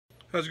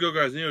How's it go,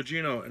 guys?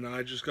 Geno, and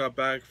I just got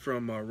back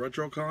from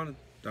RetroCon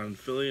down in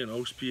Philly in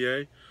Oaks,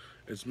 PA.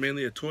 It's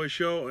mainly a toy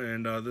show,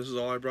 and this is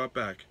all I brought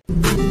back.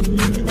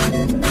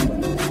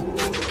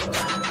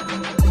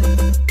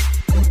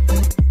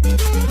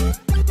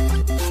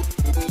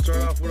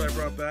 Start off what I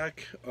brought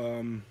back.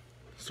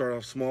 Start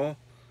off small.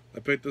 I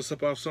picked this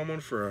up off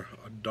someone for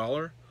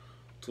 $1.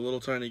 It's a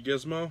little tiny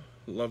gizmo.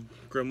 Love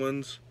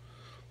Gremlins.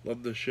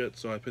 Love this shit,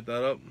 so I picked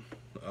that up.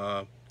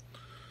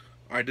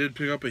 I did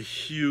pick up a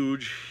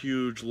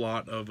huge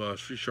lot of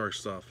Street Shark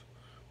stuff,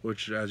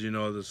 which, as you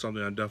know, is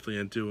something I'm definitely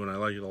into, and I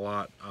like it a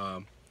lot.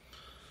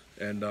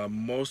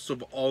 Most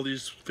of all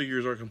these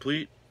figures are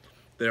complete.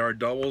 They are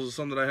doubles of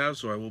some that I have,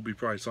 so I will be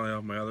probably selling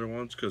off my other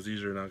ones because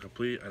these are not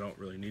complete. I don't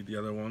really need the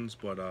other ones,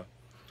 but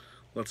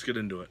let's get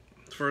into it.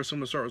 First, I'm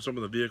going to start with some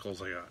of the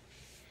vehicles I got.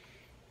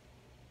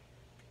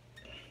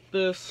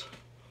 This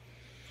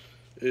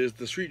is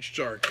the Street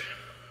Shark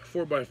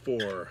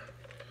 4x4.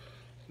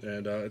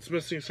 And it's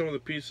missing some of the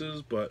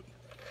pieces, but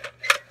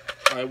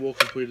I will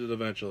complete it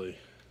eventually.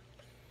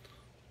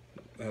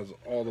 It has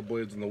all the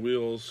blades and the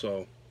wheels,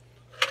 so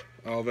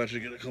I'll eventually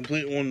get a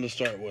complete one to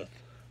start with.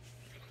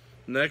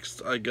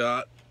 Next, I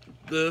got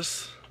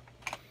this.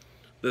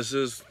 This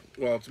is,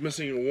 well, it's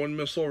missing one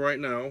missile right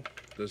now.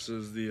 This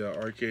is the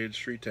arcade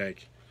street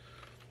tank.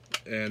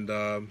 And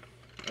I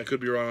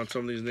could be wrong on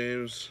some of these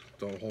names.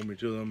 Don't hold me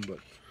to them, but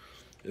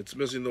it's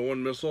missing the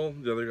one missile.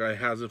 The other guy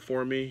has it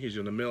for me. He's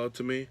going to mail it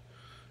to me.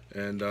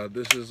 And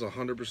this is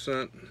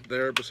 100%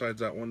 there, besides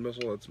that one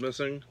missile that's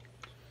missing.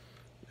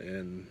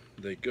 And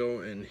they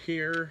go in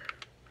here.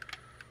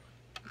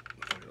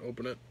 If I can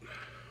open it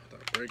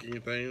without breaking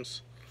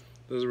things.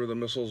 This is where the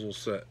missiles will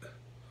sit.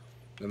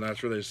 And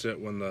that's where they sit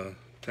when the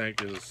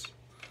tank is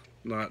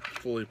not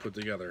fully put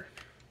together.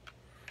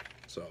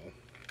 So,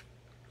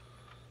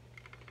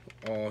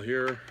 all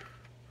here.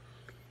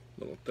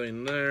 Little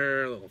thing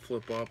there, little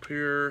flip up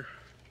here.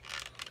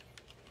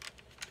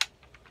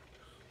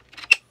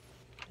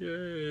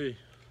 Yay!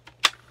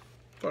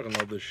 Fucking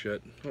love this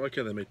shit. Why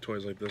can't they make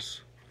toys like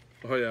this?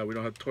 Oh yeah, we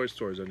don't have toy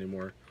stores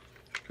anymore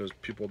because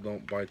people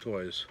don't buy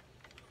toys.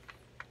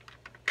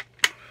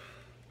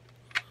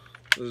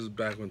 This is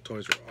back when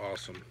toys were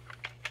awesome.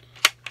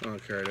 I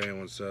don't care what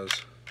anyone says.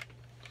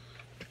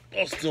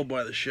 I'll still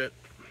buy the shit.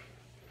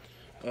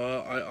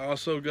 I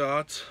also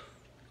got,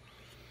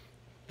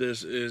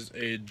 this is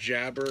a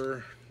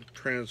Jabber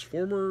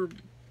Transformer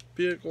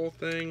vehicle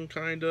thing,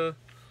 kinda.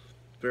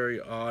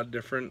 Very odd,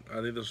 different. I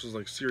think this was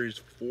like series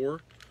 4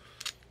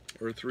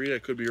 or 3. I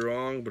could be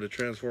wrong, but it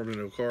transformed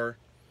into a car,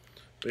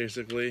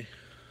 basically.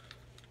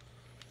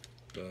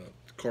 The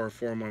car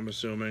form, I'm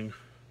assuming.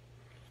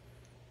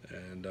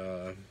 And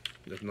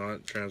if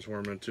not,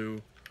 transform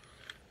into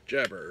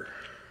Jabber.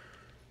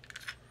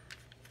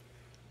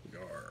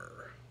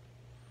 Yar.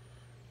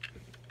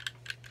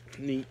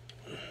 Neat.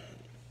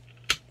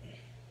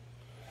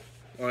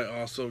 I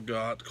also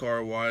got,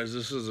 car-wise,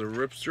 this is a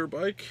Ripster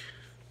bike.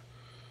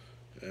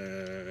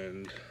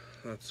 And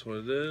that's what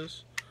it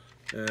is.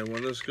 And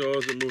when this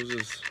goes, it moves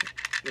his,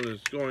 when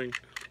it's going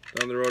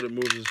down the road, it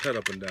moves his head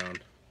up and down.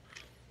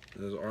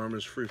 And his arm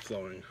is free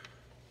flowing.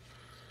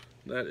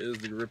 That is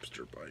the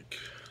Ripster bike.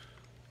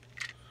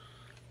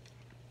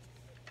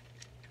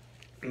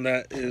 And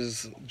that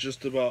is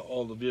just about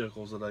all the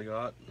vehicles that I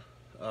got.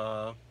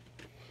 I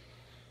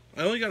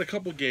only got a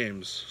couple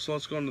games, so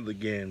let's go into the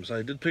games.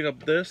 I did pick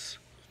up this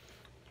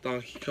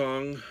Donkey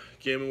Kong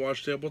Game &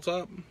 Watch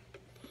tabletop.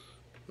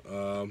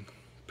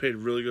 Paid a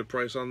really good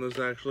price on this,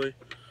 actually.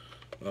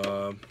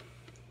 So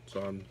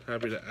I'm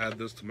happy to add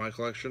this to my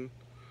collection.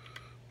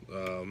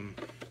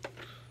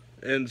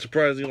 And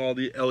surprisingly, all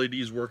the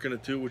LEDs work in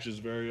it too, which is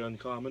very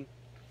uncommon.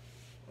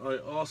 I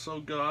also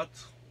got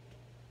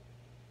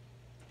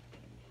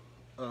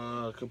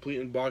a complete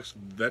in-box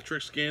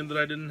Vectrex game that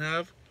I didn't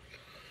have.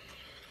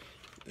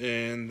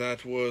 And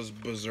that was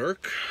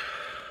Berserk.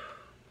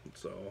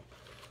 So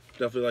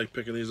definitely like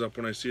picking these up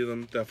when I see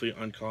them.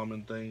 Definitely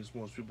uncommon things.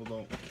 Most people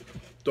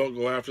don't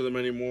go after them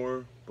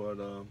anymore, but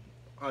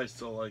I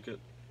still like it.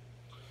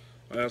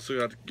 I also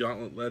got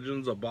Gauntlet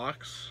Legends, a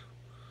box.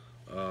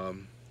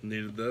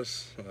 Needed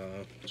this.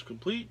 It's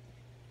complete.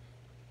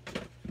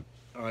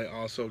 I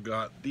also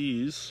got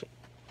these.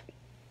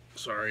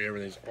 Sorry,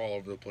 everything's all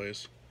over the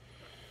place.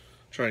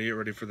 Trying to get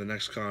ready for the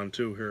next con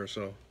too here,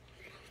 so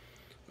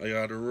I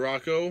got a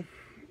Rocco,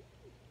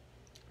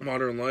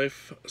 Modern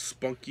Life,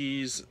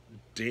 Spunky's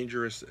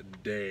Dangerous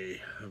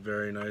Day. A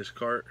very nice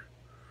cart.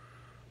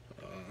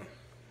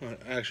 I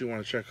actually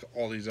want to check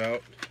all these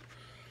out.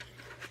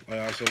 I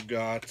also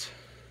got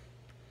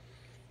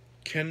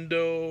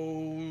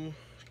Kendo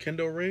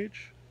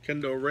Rage.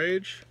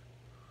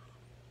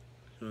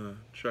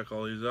 Check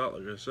all these out,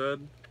 like I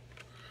said.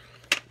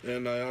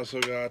 And I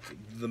also got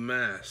The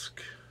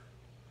Mask.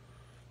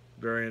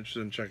 Very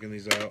interested in checking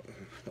these out.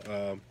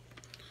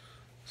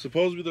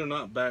 Supposedly they're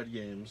not bad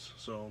games,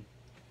 so.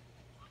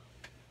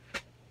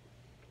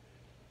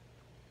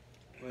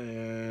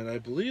 And I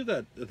believe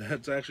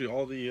that's actually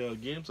all the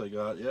games I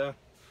got. Yeah,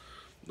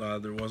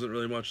 there wasn't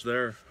really much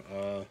there.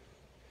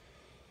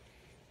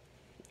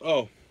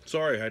 Oh,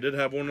 sorry, I did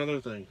have one other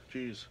thing.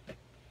 Jeez.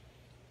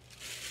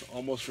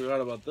 Almost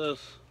forgot about this.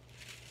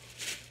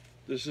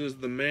 This is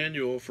the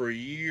manual for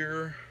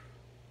Year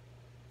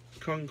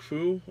Kung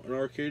Fu, an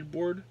arcade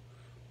board.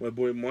 My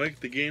boy Mike,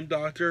 the game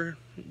doctor,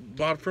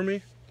 bought for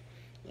me,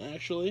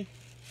 actually.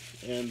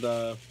 And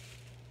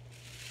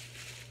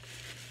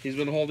he's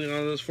been holding on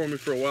to this for me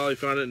for a while. He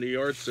found it in a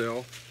yard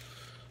sale.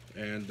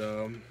 And,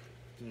 you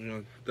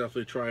know,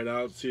 definitely try it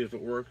out, see if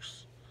it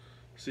works,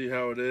 see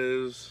how it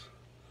is.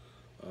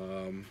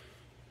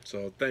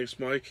 So thanks,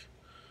 Mike.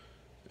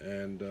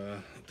 And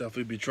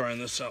definitely be trying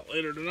this out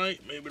later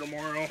tonight, maybe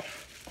tomorrow.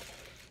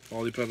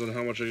 All depends on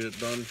how much I get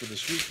done for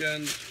this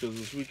weekend, because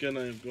this weekend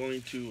I am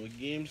going to a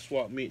game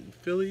swap meet in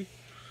Philly,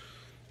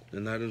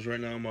 and that is right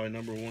now my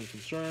 #1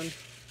 concern,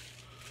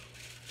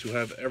 to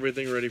have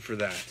everything ready for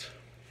that.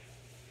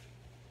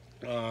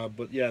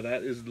 But yeah,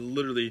 that is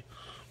literally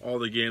all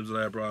the games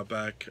that I brought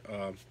back.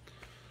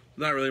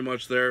 Not really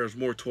much there. There's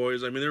more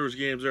toys. I mean, there was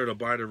games there to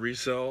buy to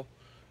resell.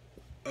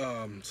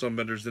 Some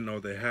vendors didn't know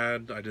what they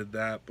had. I did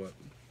that, but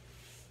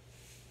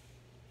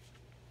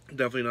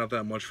definitely not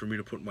that much for me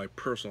to put in my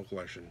personal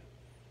collection.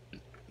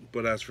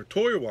 But as for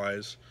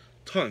toy-wise,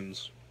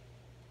 tons.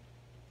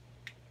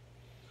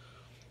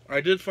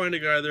 I did find a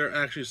guy there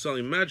actually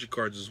selling magic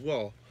cards as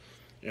well,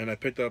 and I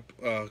picked up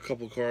a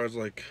couple cards.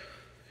 Like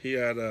he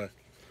had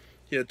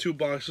 2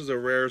 boxes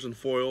of rares and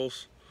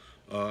foils.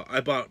 I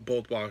bought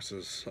both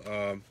boxes.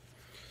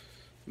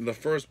 In the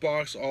first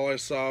box, all I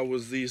saw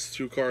was these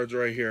 2 cards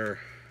right here,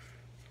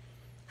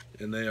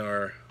 and they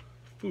are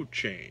Food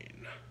Chain.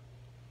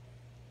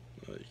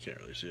 You can't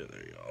really see it.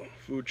 There you go.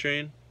 Food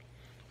Chain.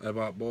 I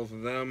bought both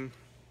of them.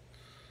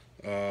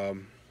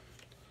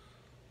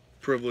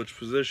 Privileged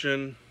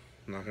Position.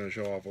 I'm not going to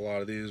show off a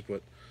lot of these,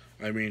 but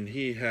I mean,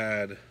 he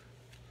had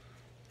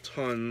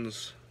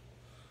tons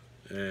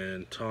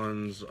and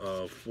tons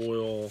of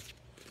foil,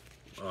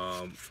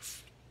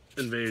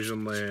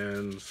 Invasion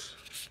Lands,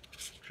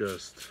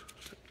 just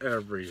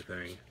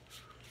everything.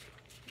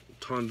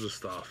 Tons of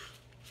stuff.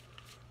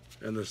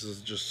 And this is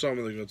just some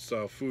of the good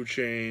stuff. Food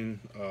Chain,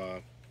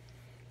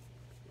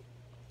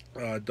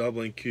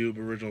 Doubling Cube,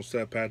 Original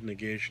Set, Patent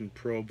Negation,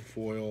 Probe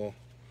Foil,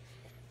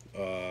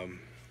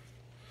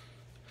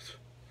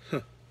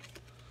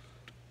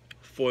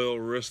 Foil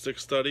Heuristic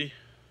Study.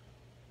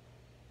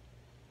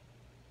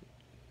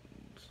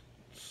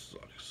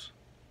 Sucks.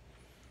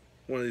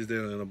 One of these days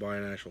I'm going to buy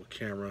an actual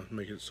camera,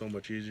 make it so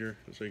much easier,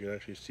 so you can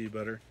actually see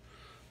better.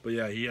 But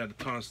yeah, he had a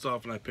ton of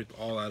stuff, and I picked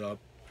all that up.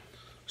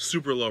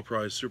 Super low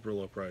price, super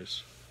low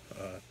price.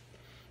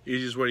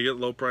 Easiest way to get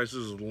low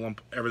prices is to lump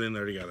everything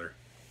there together.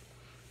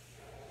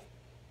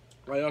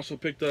 I also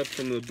picked up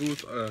from the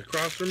booth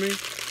across from me.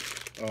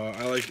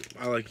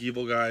 I like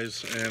evil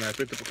guys, and I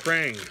picked up a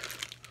Krang.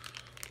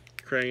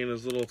 Krang in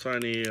his little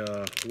tiny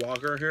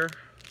walker here,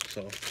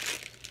 so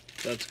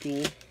that's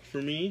cool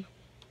for me.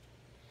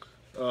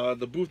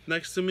 The booth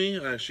next to me,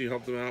 I actually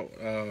helped them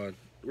out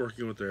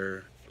working with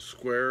their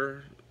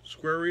Square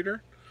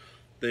Reader.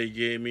 They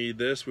gave me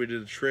this. We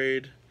did a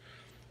trade,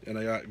 and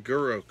I got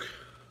Guruk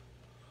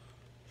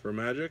for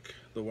Magic,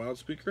 the Wild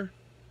Speaker.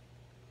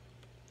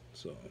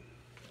 So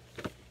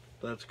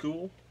that's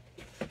cool.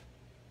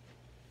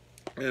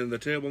 And the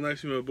table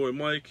next to me, my boy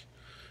Mike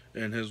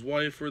and his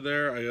wife were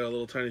there. I got a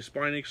little tiny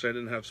Spiny because I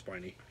didn't have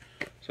Spiny.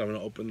 So I'm going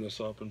to open this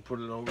up and put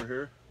it over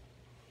here.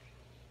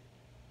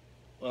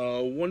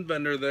 One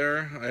vendor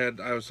there,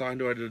 I was talking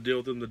to, I did a deal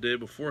with him the day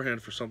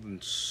beforehand for something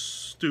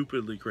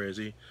stupidly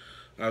crazy.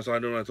 I was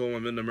talking to him, I told him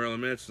I'm into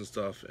Marilyn Manson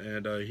stuff,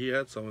 and he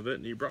had some of it,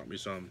 and he brought me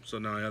some. So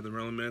now I have the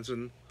Marilyn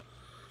Manson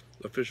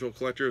Official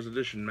Collector's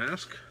Edition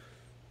mask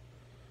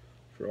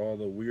for all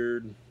the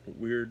weird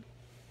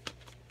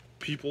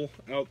people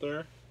out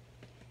there.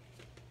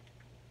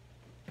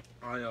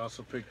 I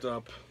also picked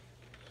up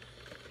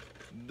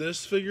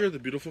this figure, the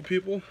Beautiful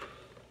People.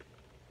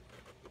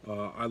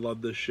 I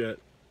love this shit.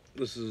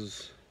 This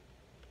is,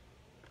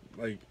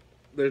 like,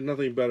 there's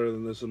nothing better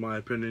than this in my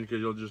opinion,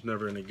 because you're just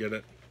never going to get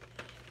it.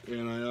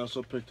 And I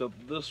also picked up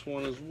this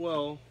one as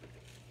well.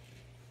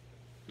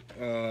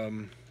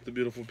 The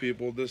Beautiful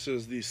People. This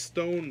is the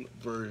stone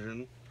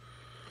version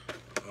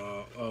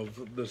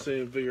of the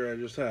same figure I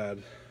just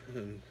had.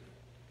 And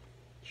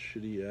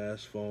shitty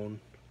ass phone.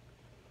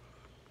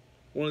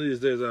 One of these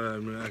days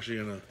I'm actually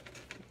gonna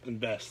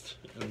invest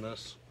in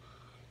this,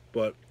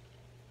 but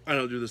I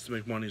don't do this to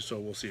make money, so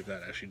we'll see if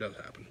that actually does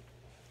happen.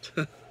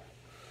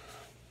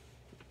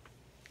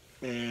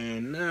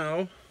 And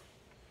now,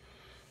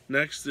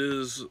 next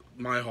is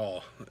my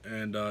haul,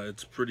 and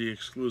it's pretty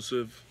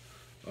exclusive.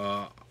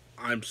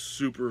 I'm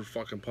super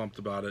fucking pumped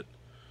about it.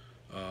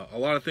 A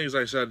lot of things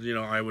I said, you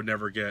know, I would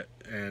never get,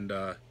 and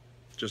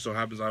just so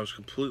happens I was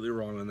completely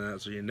wrong on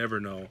that, so you never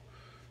know.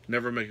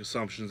 Never make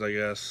assumptions, I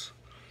guess.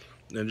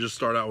 And just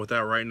start out with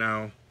that right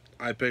now.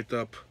 I picked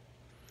up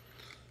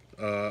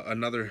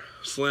another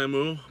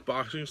Slamoo,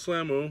 boxing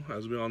Slamoo.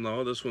 As we all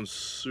know, this one's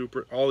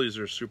super, all these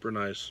are super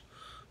nice.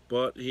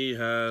 But he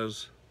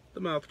has the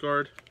mouth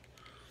guard,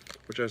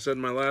 which I said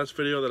in my last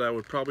video that I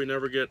would probably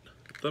never get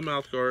the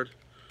mouth guard.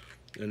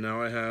 And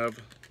now I have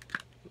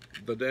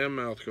the damn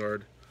mouth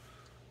guard.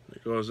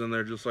 It goes in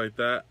there just like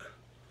that.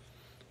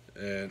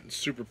 And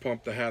super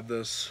pumped to have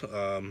this.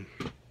 Yeah,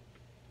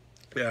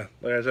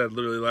 like I said,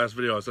 literally last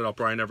video, I said I'll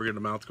probably never get a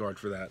mouth guard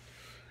for that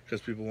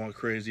because people want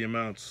crazy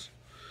amounts.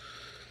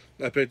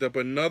 I picked up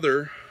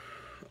another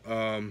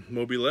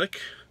Moby Lick,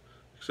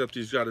 except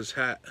he's got his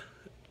hat.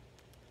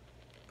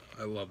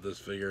 I love this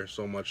figure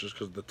so much just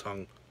because of the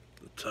tongue.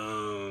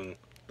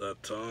 The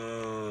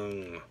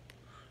tongue.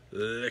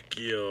 Lick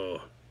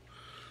you.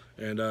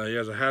 And he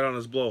has a hat on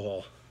his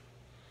blowhole.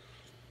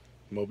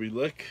 Moby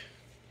Lick.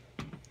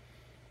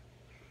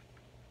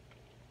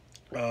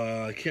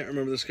 I can't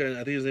remember this guy.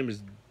 I think his name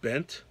is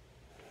Bent.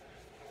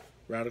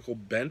 Radical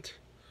Bent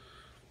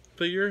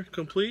figure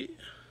complete.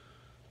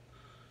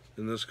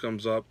 And this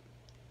comes up.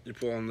 You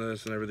pull on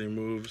this and everything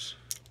moves.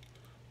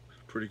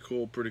 Pretty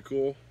cool, pretty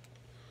cool.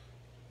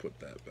 Put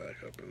that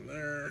back up in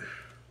there.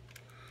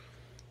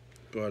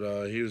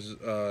 But he was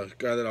a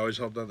guy that always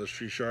helped out the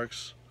Street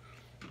Sharks.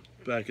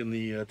 Back in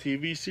the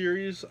TV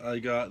series, I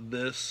got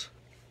this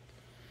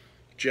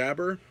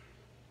Jabber.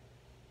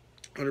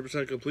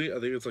 100% complete. I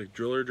think it's like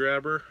Driller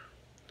Jabber.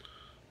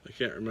 I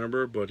can't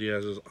remember, but he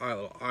has his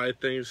little eye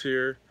things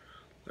here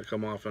that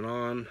come off and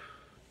on.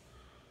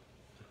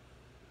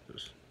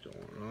 Just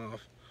going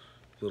off.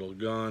 Little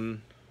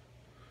gun.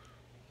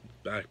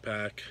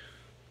 Backpack.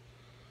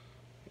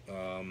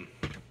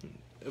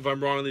 If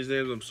I'm wrong on these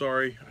names, I'm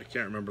sorry. I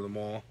can't remember them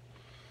all.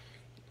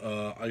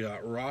 I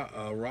got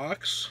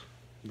Rocks,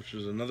 which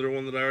is another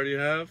one that I already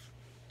have.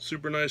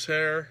 Super nice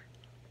hair,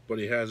 but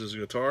he has his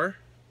guitar.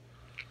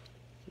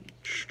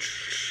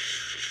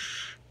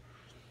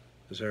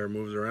 His hair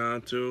moves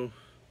around too.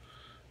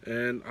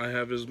 And I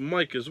have his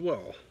mic as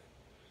well.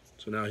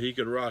 So now he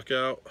could rock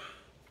out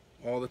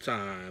all the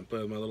time. Play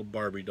with my little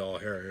Barbie doll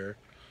hair here.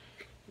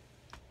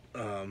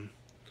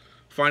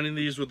 Finding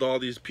these with all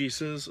these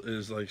pieces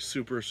is like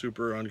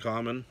super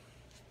uncommon.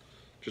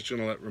 Just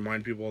gonna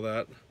remind people of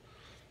that.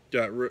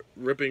 Got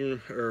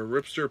ripping or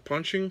Ripster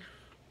Punching.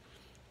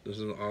 This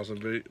is an awesome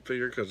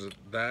figure because of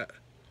that.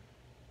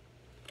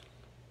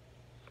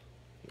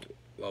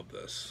 Love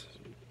this.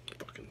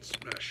 Fucking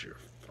smash your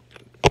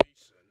fucking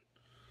face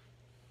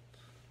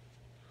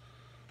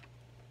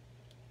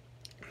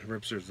in.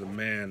 Ripster's the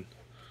man.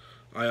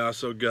 I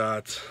also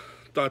got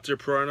Dr.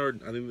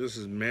 Paranoid. I think this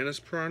is Manus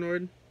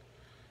Paranoid.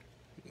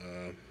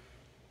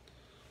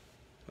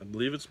 I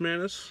believe it's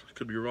Manus.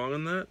 Could be wrong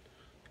on that.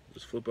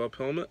 Just flip up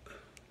helmet.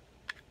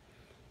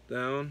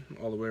 Down,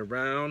 all the way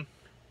around.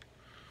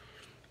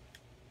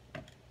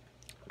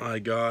 I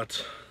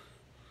got...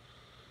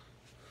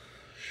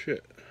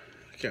 Shit.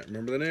 I can't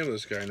remember the name of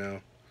this guy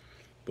now.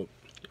 But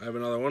I have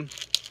another one.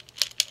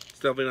 It's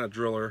definitely not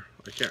Driller.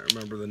 I can't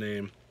remember the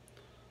name.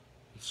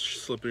 It's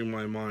slipping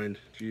my mind.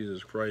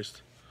 Jesus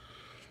Christ.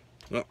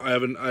 Well, I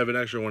have an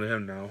extra one of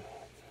him now.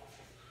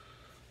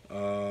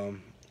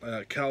 I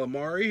got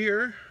Calamari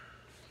here,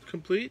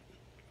 complete,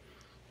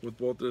 with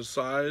both his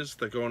sides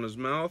that go in his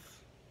mouth.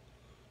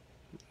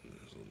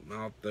 There's a little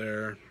mouth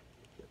there.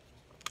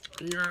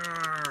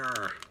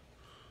 Yeah.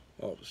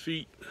 All of his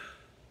feet.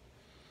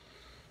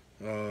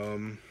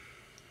 I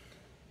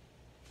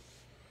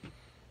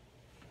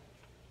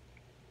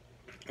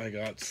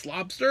got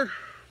Slobster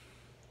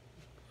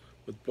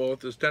with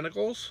both his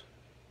tentacles.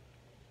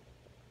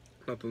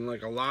 Nothing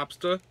like a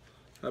lobster.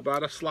 How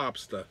about a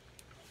slobster?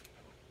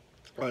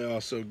 I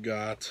also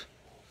got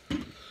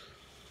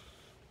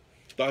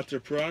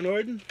Dr.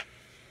 Paranoid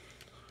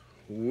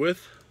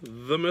with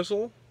the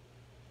missile,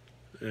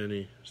 and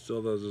he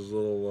still does his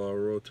little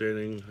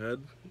rotating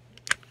head.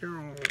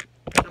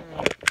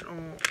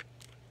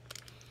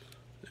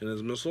 And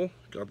his missile,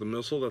 got the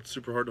missile, that's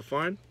super hard to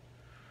find.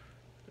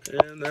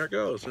 And there it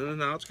goes, and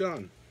now it's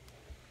gone.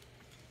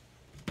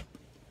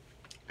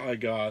 I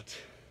got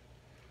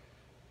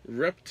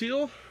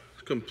Reptile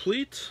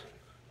complete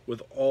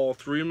with all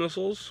 3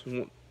 missiles,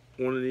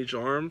 one in each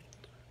arm,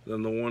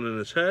 then the one in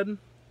his head,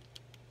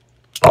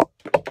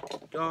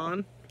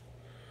 gone,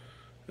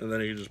 and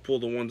then you can just pull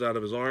the ones out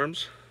of his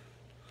arms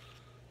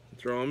and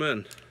throw them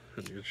in,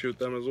 and you can shoot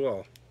them as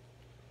well.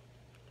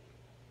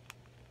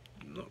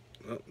 No,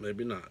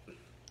 maybe not.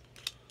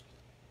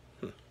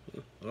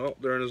 Oh,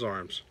 they're in his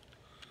arms.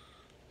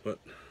 But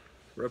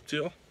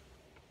Reptile,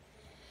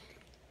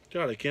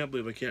 God, I can't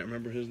believe I can't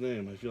remember his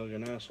name. I feel like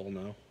an asshole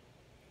now.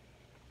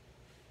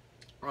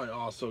 I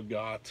also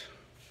got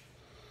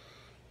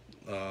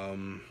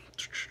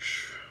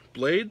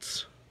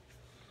Blades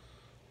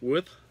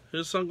with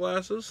his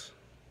sunglasses.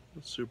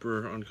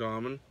 Super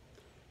uncommon.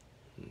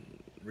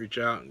 Reach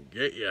out and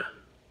get ya.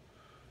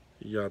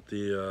 You got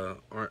the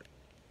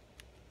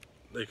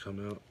they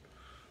come out.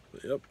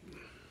 Yep.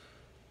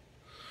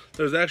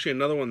 There's actually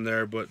another one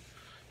there, but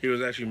he was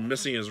actually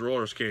missing his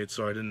roller skates,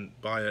 so I didn't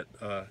buy it.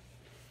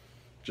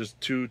 Just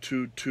too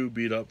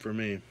beat up for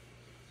me.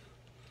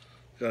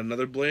 Got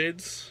another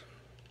Blades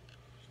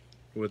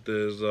with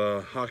his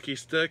hockey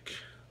stick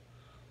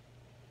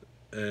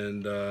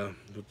and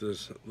with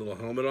this little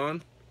helmet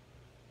on.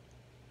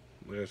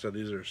 Like I said,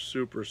 these are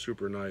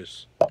super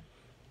nice.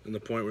 in the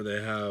point where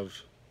they have,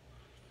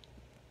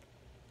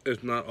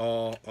 if not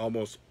all,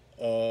 almost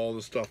all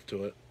the stuff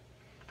to it.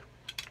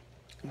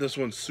 This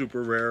one's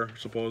super rare,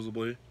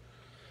 supposedly.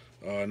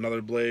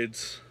 Another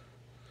blades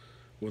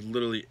with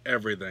literally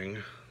everything.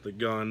 The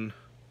gun,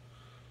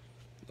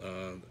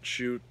 that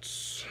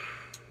shoots,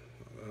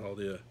 all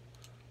the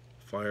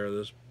fire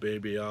this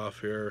baby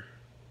off here.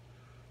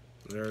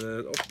 There it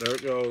is. Oh, there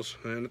it goes,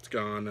 and it's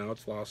gone now.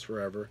 It's lost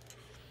forever.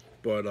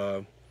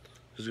 But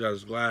he's got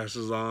his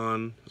glasses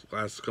on. His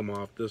glasses come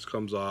off. This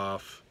comes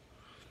off.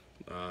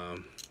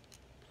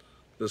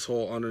 This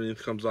whole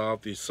underneath comes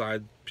off. These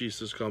side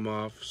pieces come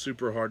off.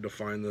 Super hard to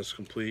find this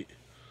complete.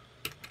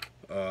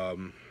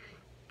 I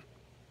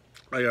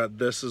got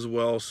this as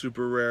well.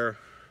 Super rare.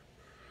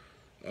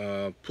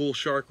 Pool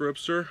shark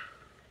ripster.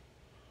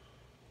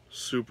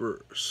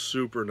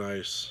 Super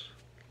nice.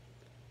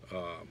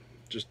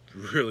 Just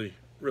really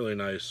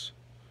nice.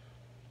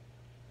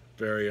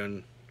 Pretty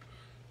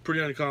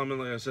uncommon,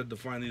 like I said, to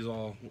find these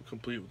all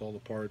complete with all the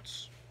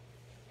parts.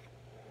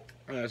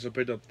 I also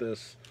picked up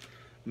this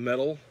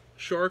metal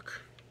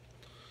shark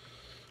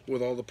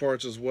with all the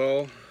parts as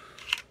well.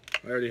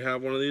 I already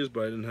have one of these,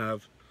 but I didn't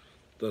have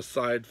the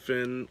side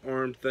fin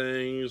arm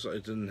things. I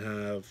didn't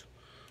have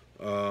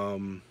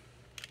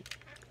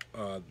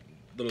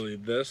literally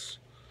this,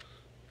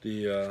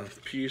 the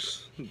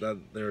piece that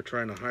they were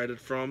trying to hide it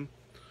from,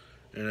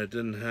 and it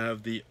didn't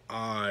have the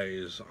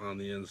eyes on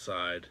the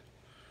inside.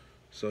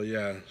 So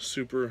yeah,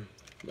 super,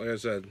 like I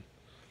said,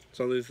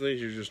 some of these things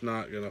you're just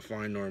not gonna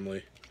find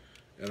normally,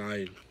 and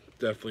I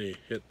definitely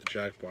hit the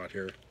jackpot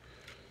here.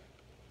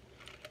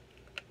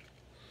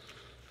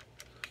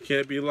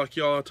 Can't be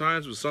lucky all the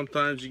times, but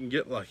sometimes you can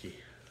get lucky.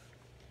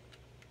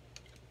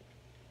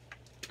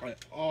 I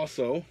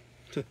also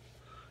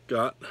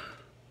got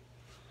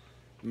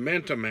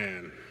Manta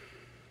Man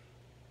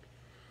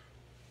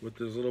with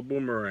this little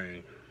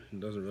boomerang.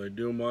 It doesn't really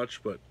do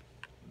much, but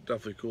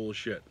definitely cool as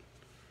shit.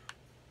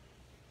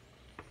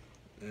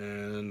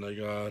 And I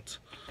got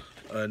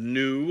a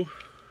new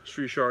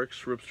Street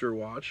Sharks Ripster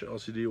watch,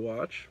 LCD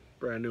watch,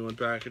 brand new in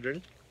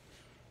packaging,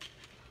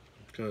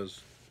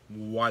 because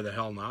why the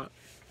hell not?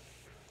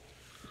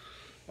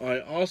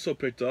 I also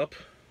picked up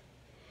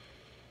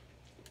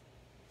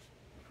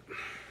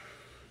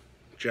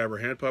Jabber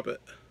hand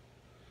puppet.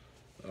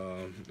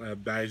 I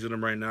have bags in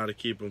them right now to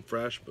keep them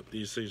fresh, but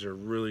these things are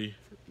really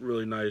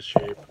nice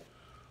shape,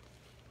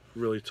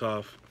 really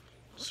tough,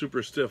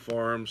 super stiff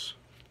arms.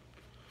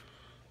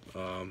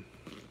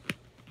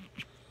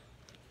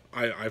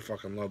 I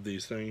fucking love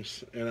these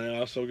things. And I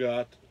also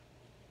got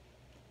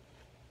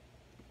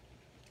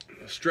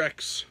a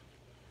Strex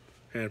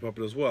hand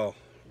puppet as well.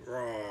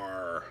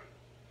 Roar!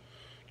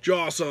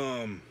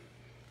 Jawsome!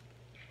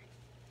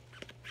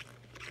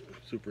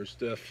 Super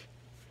stiff.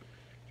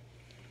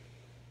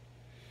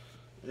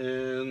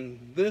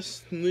 And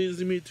this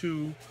leads me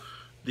to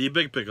the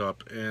big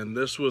pickup. And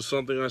this was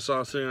something I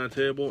saw sitting on a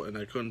table, and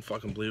I couldn't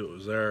fucking believe it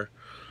was there.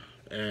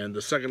 And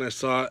the second I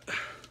saw it,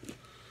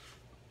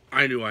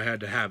 I knew I had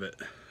to have it.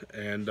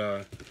 And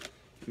let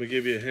me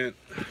give you a hint.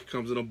 It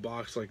comes in a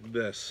box like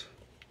this.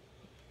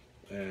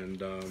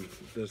 And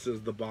this is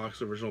the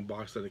box, original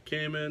box that it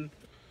came in.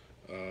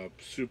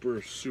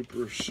 Super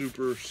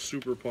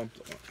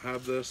pumped to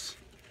have this.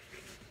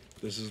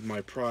 This is my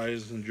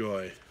prize and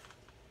joy.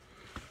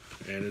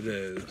 And it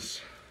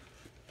is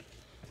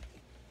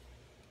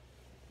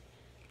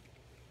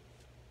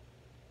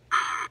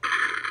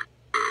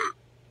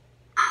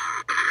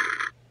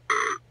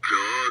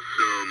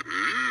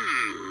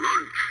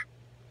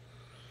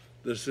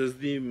this is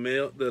the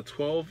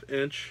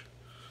 12-inch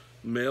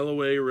mail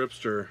away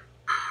Ripster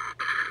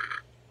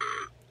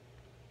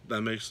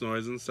that makes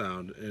noise and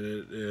sound, and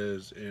it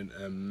is in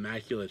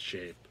immaculate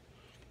shape.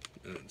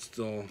 And it's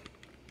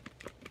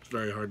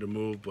very hard to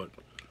move, but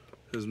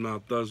his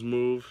mouth does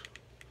move.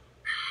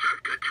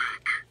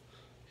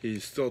 He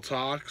still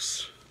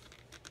talks.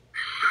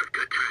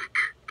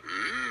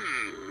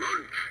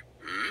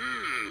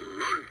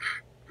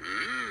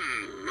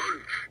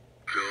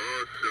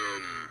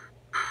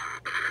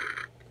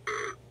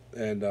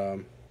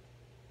 And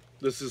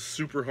this is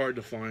super hard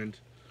to find,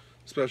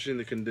 especially in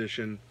the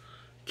condition.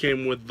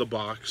 Came with the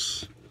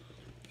box,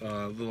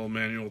 little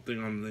manual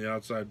thing on the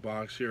outside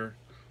box here,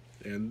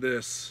 and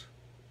this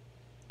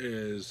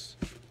is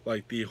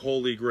like the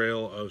holy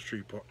grail of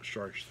Street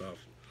Shark stuff,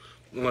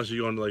 unless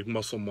you go into like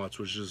Muscle Mutts,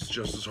 which is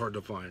just as hard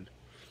to find.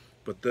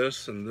 But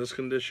this, in this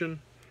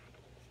condition,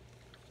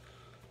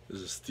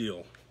 is a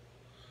steal.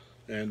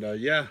 And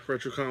yeah,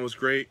 RetroCon was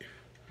great.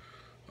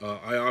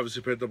 I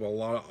obviously picked up a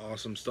lot of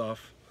awesome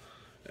stuff,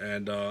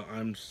 and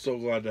I'm so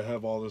glad to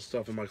have all this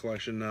stuff in my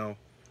collection now.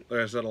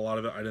 Like I said, a lot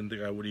of it I didn't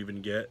think I would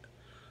even get,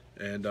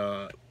 and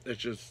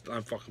it's just,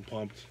 I'm fucking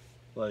pumped.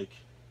 Like,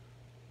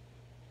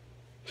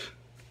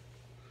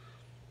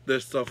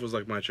 this stuff was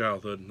like my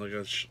childhood. Like,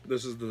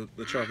 this is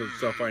the childhood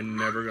stuff I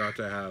never got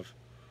to have.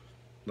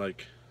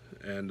 Like,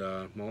 and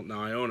well,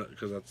 now I own it,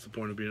 because that's the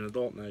point of being an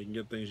adult. Now you can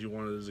get things you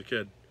wanted as a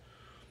kid.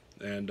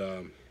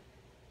 And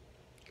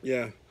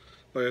yeah,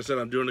 Like I said,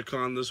 I'm doing a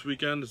con this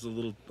weekend. It's a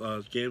little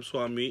game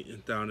swap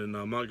meet down in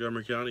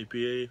Montgomery County,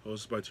 PA,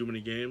 hosted by Too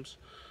Many Games.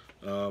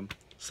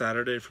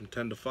 Saturday from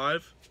 10 to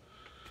 5.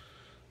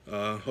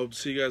 Hope to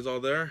see you guys all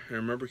there. And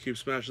remember, keep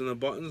smashing the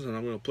buttons, and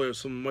I'm going to play with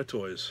some of my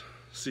toys.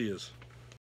 See yous.